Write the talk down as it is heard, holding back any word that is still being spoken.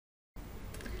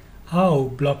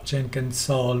how blockchain can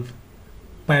solve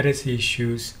piracy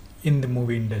issues in the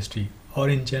movie industry, or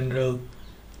in general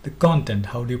the content.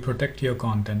 How do you protect your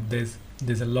content?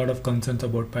 There's a lot of concerns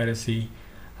about piracy.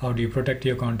 How do you protect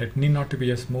your content? Need not to be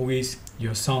just movies,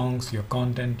 your songs, your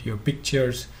content, your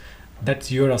pictures. That's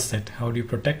your asset. How do you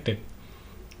protect it?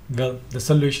 Well, the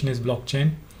solution is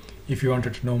blockchain. If you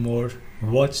wanted to know more,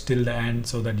 watch till the end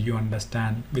so that you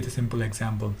understand with a simple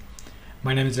example.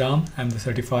 My name is Ram. I'm the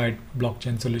certified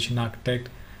blockchain solution architect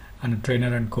and a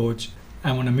trainer and coach.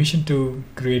 I'm on a mission to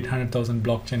create 100,000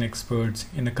 blockchain experts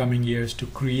in the coming years to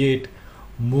create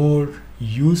more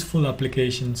useful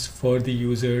applications for the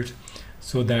users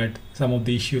so that some of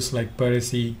the issues like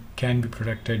piracy can be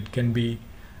protected, can be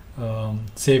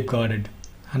safeguarded.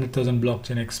 100,000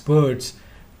 blockchain experts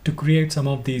to create some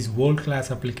of these world-class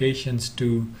applications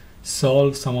to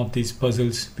solve some of these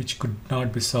puzzles which could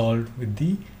not be solved with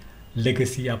the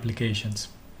legacy applications.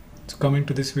 So coming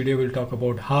to this video, we'll talk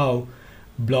about how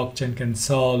blockchain can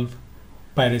solve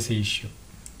piracy issue.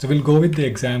 So we'll go with the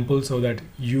example so that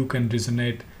you can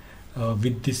resonate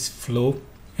with this flow.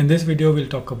 In this video, we'll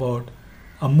talk about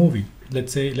a movie.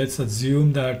 Let's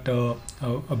assume that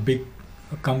a big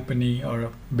company or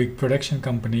a big production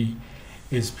company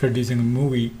is producing a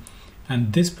movie,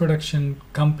 and this production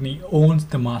company owns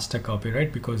the master copy,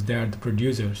 right? Because they are the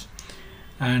producers.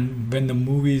 And when the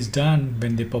movie is done,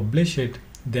 when they publish it,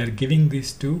 they are giving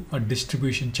this to a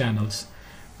distribution channels,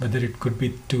 whether it could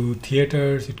be to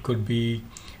theaters, it could be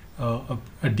a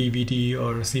DVD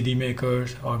or a CD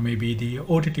makers, or maybe the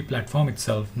OTT platform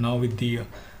itself. Now with the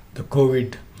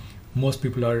COVID, most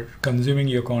people are consuming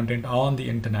your content on the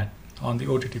internet, on the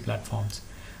OTT platforms.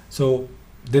 So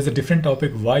there's a different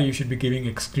topic why you should be giving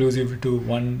exclusive to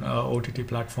one OTT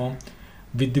platform.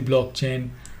 With the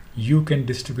blockchain, you can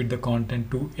distribute the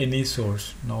content to any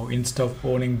source. Now, instead of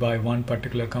owning by one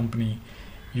particular company,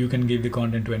 you can give the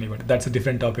content to anybody. That's a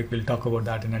different topic. We'll talk about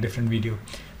that in a different video.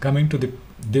 Coming to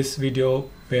this video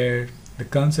where the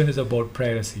concern is about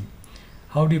piracy.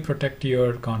 How do you protect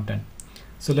your content?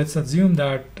 So let's assume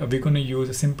that we're going to use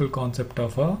a simple concept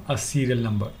of a serial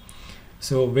number.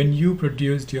 So when you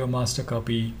produced your master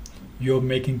copy, you're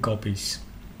making copies.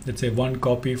 Let's say one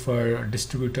copy for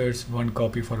distributors, one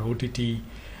copy for OTT,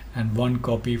 and one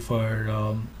copy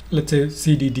for let's say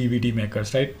CD DVD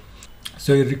makers, right?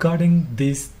 So you're recording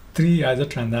these three as a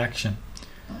transaction.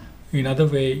 In other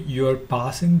way, you're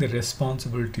passing the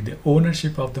responsibility, the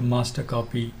ownership of the master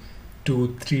copy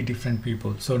to three different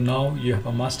people. So now you have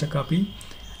a master copy,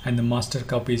 and the master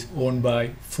copy is owned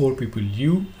by four people,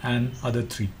 you and other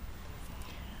three.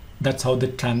 That's how the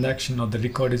transaction or the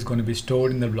record is going to be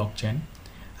stored in the blockchain.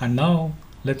 And now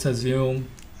let's assume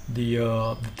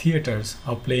the theaters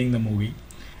are playing the movie,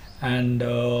 and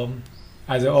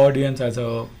as an audience, as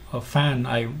a fan,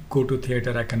 I go to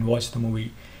theater, I can watch the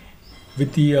movie.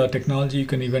 With the technology, you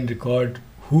can even record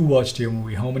who watched your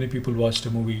movie, how many people watched the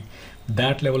movie.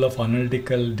 That level of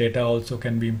analytical data also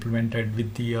can be implemented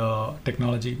with the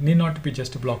technology. Need not to be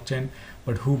just a blockchain,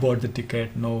 but who bought the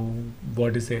ticket, know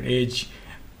what is their age.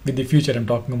 With the future, I'm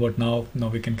talking about now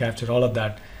we can capture all of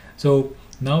that. So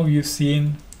now you've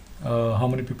seen how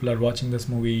many people are watching this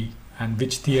movie and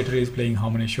which theater is playing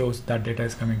how many shows. That data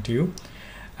is coming to you,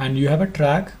 and you have a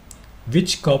track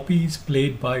which copy is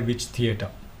played by which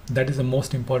theater. That is the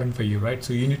most important for you, right?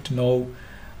 So you need to know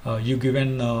you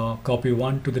given copy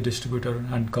 1 to the distributor,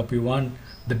 and copy 1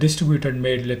 the distributor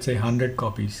made, let's say 100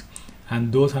 copies,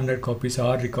 and those 100 copies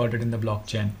are recorded in the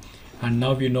blockchain. And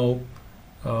now you know,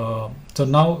 so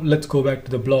now let's go back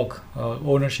to the block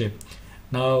ownership.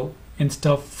 Now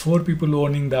instead of 4 people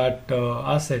owning that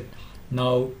asset,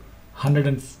 now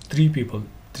 103 people,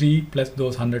 3 plus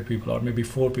those 100 people, or maybe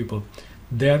 4 people,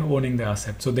 they are owning the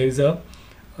asset. So there is a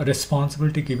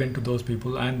responsibility given to those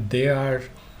people, and they are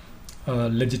a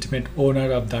legitimate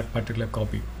owner of that particular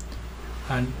copy.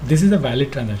 And this is a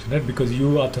valid transaction, right? Because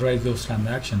you authorize those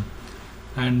transactions.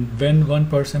 And when one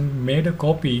person made a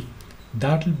copy,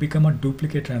 that will become a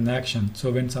duplicate transaction.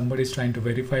 So when somebody is trying to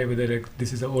verify whether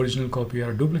this is an original copy or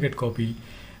a duplicate copy,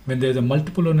 when there's a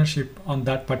multiple ownership on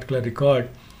that particular record,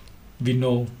 we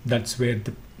know that's where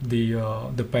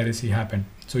the piracy happened.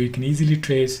 So you can easily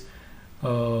trace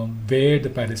where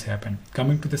the piracy happened.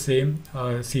 Coming to the same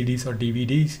CDs or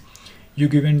DVDs, you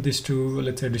given this to,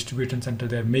 let's say, distribution center.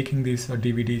 They're making these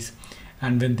DVDs,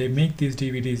 and when they make these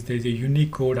DVDs, there's a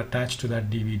unique code attached to that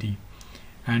DVD.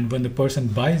 And when the person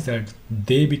buys that,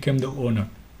 they become the owner.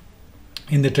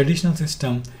 In the traditional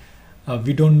system,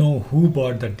 we don't know who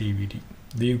bought that DVD.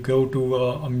 You go to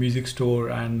a music store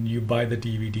and you buy the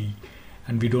DVD,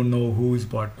 and we don't know who's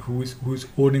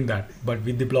owning that. But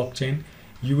with the blockchain,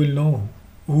 you will know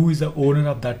who is the owner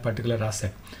of that particular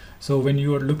asset. So when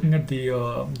you are looking at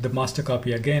the master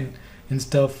copy again,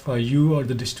 instead of you or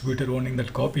the distributor owning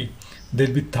that copy,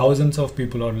 there'll be thousands of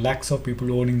people or lakhs of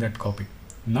people owning that copy.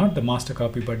 Not the master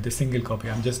copy, but the single copy.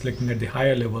 I'm just looking at the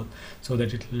higher level so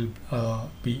that it will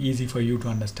be easy for you to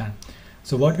understand.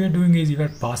 So what we are doing is we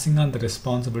are passing on the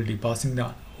responsibility, passing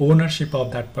the ownership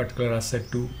of that particular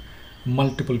asset to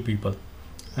multiple people.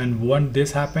 And when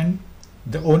this happened,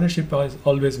 the ownership is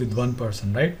always with one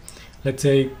person, right? Let's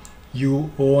say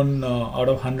you own out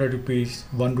of 100 rupees,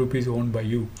 1 rupee is owned by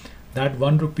you. That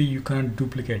 1 rupee you can't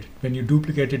duplicate. When you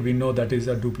duplicate it, we know that is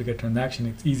a duplicate transaction.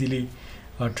 It's easily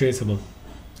traceable,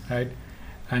 right?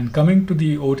 And coming to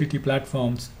the OTT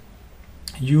platforms,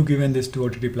 you given this to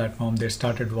OTT platform, they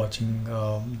started watching,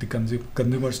 the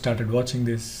consumers started watching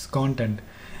this content,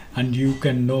 and you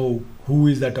can know who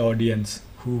is that audience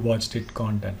who watched it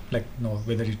content, like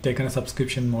whether you've taken a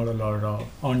subscription model or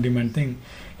on-demand thing,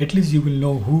 at least you will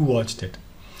know who watched it.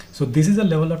 So this is a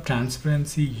level of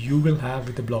transparency you will have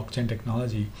with the blockchain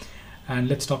technology. And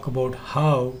let's talk about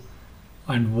how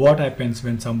and what happens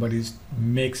when somebody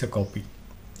makes a copy.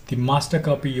 The master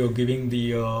copy, you're giving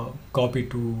the copy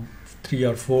to 3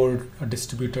 or 4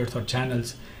 distributors or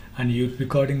channels, and you're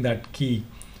recording that key,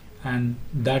 and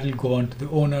that will go on to the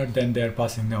owner, then they're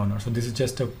passing the owner. So this is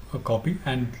just a copy,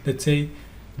 and let's say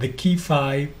the key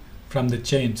 5 from the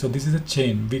chain. So this is a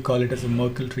chain, we call it as a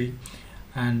Merkle tree,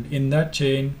 and in that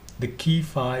chain the key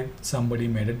 5 somebody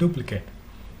made a duplicate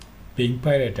being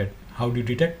pirated. How do you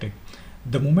detect it?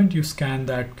 The moment you scan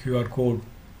that QR code,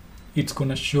 it's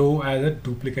gonna show as a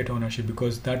duplicate ownership,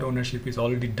 because that ownership is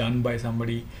already done by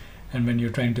somebody. And when you're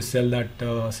trying to sell that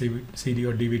CD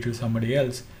or DVD to somebody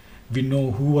else, we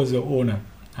know who was the owner,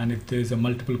 and if there is a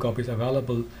multiple copies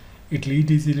available, it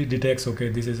easily detects, okay,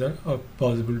 this is a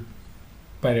possible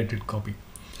pirated copy.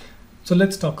 So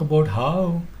let's talk about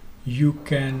how you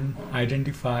can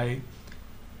identify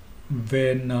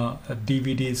when a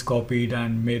DVD is copied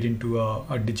and made into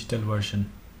a digital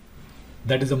version.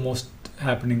 That is the most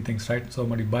happening things, right?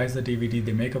 Somebody buys the DVD,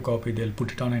 they make a copy, they'll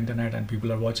put it on internet and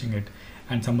people are watching it,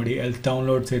 and somebody else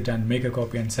downloads it and make a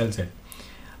copy and sells it.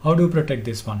 How do you protect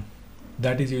this one?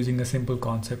 That is using a simple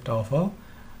concept of a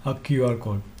QR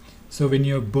code. So when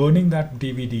you're burning that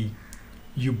DVD,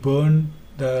 you burn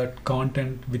the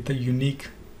content with a unique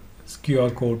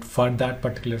QR code for that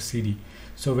particular CD.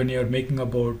 So when you're making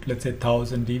about, let's say,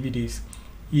 1,000 DVDs,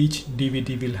 each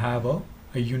DVD will have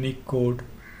a unique code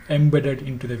embedded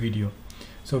into the video.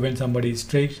 So when somebody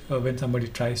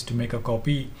tries to make a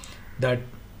copy, that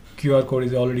QR code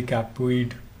is already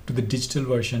copied to the digital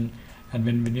version, and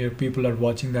when your people are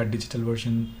watching that digital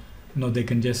version, they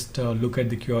can just look at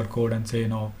the QR code and say,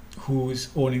 who's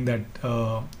owning that,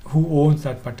 who owns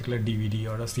that particular DVD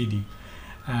or a CD.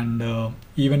 And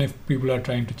even if people are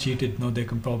trying to cheat it, they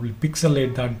can probably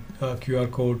pixelate that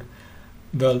QR code.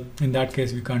 Well, in that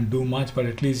case, we can't do much, but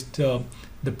at least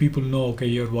the people know, okay,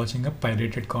 you're watching a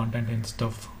pirated content instead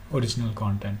of original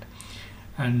content.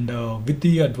 And with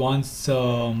the advanced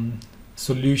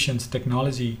solutions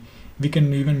technology, we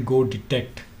can even go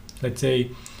detect. Let's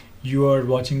say you are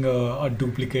watching a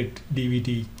duplicate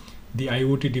DVD. The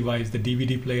IoT device, the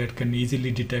DVD player, can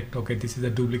easily detect, okay, this is a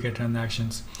duplicate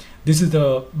transactions. This is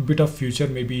the bit of future.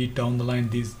 Maybe down the line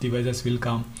these devices will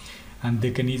come and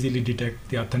they can easily detect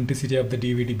the authenticity of the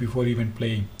DVD before even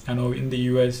playing. I know in the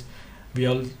US we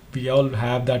all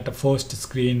have that first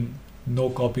screen, no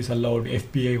copies allowed,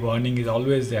 FBI warning is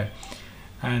always there,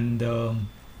 and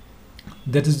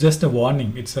that is just a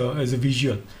warning. It's as a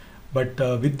visual, but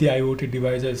with the IoT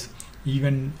devices,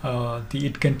 even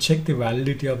it can check the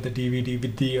validity of the DVD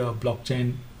with the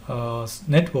blockchain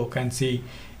network and see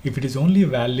if it is only a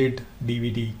valid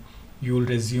DVD, you will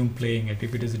resume playing it.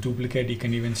 If it is a duplicate, you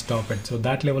can even stop it. So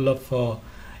that level of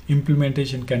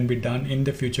implementation can be done in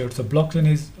the future. So blockchain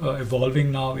is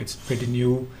evolving now. It's pretty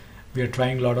new. We are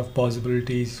trying a lot of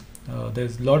possibilities.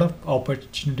 There's a lot of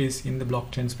opportunities in the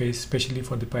blockchain space, especially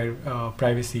for the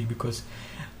privacy, because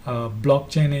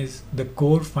blockchain is the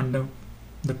core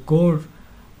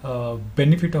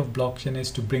benefit of blockchain is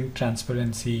to bring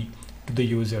transparency to the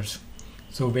users.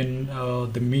 So when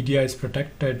the media is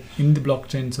protected in the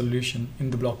blockchain solution,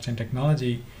 in the blockchain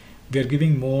technology, we are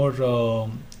giving more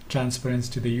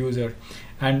transparency to the user.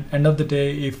 And end of the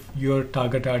day, if your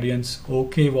target audience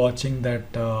okay watching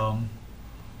that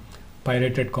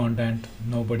pirated content,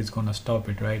 nobody's gonna stop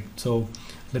it, right? So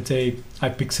let's say I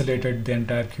pixelated the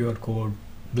entire QR code.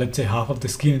 Let's say half of the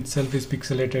screen itself is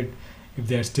pixelated. If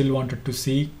they still wanted to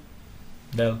see,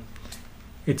 well,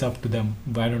 it's up to them.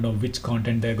 I don't know which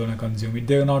content they're gonna consume.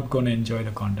 They're not gonna enjoy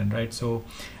the content, right? So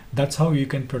That's how you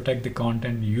can protect the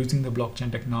content using the blockchain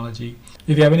technology.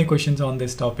 If you have any questions on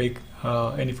this topic,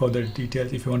 any further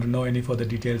details, if you want to know any further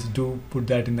details, do put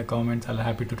that in the comments. I'll be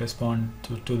happy to respond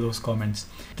to those comments.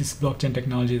 This blockchain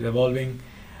technology is evolving.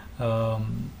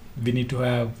 We need to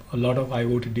have a lot of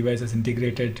IoT devices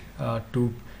integrated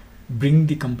to bring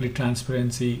the complete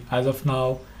transparency. As of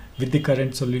now, with the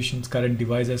current solutions, current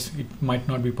devices, it might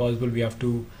not be possible. We have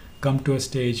to come to a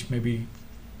stage, maybe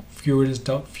few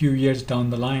years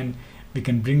down the line, we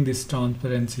can bring this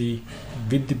transparency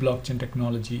with the blockchain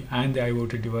technology and the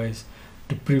IoT device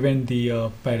to prevent the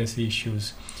piracy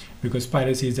issues, because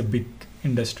piracy is a big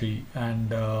industry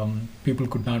and people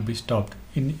could not be stopped.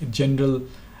 In general,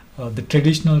 the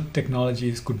traditional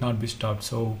technologies could not be stopped,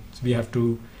 so we have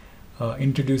to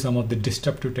introduce some of the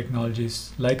disruptive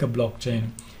technologies like a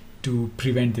blockchain to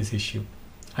prevent this issue.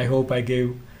 I hope I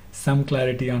gave some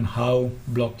clarity on how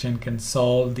blockchain can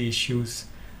solve the issues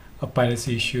of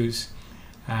piracy issues,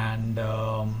 and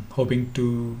hoping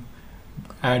to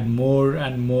add more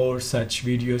and more such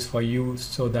videos for you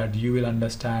so that you will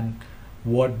understand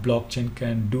what blockchain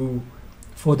can do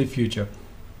for the future.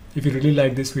 If you really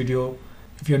like this video,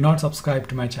 if you're not subscribed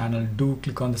to my channel, do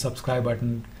click on the subscribe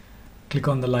button, click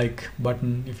on the like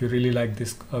button if you really like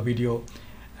this video,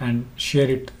 and share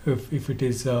it if it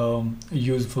is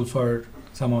useful for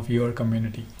some of your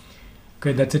community.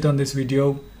 Okay, that's it on this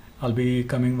video. I'll be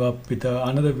coming up with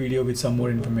another video with some more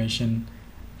information.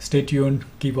 Stay tuned,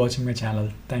 keep watching my channel.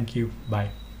 Thank you,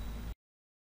 bye.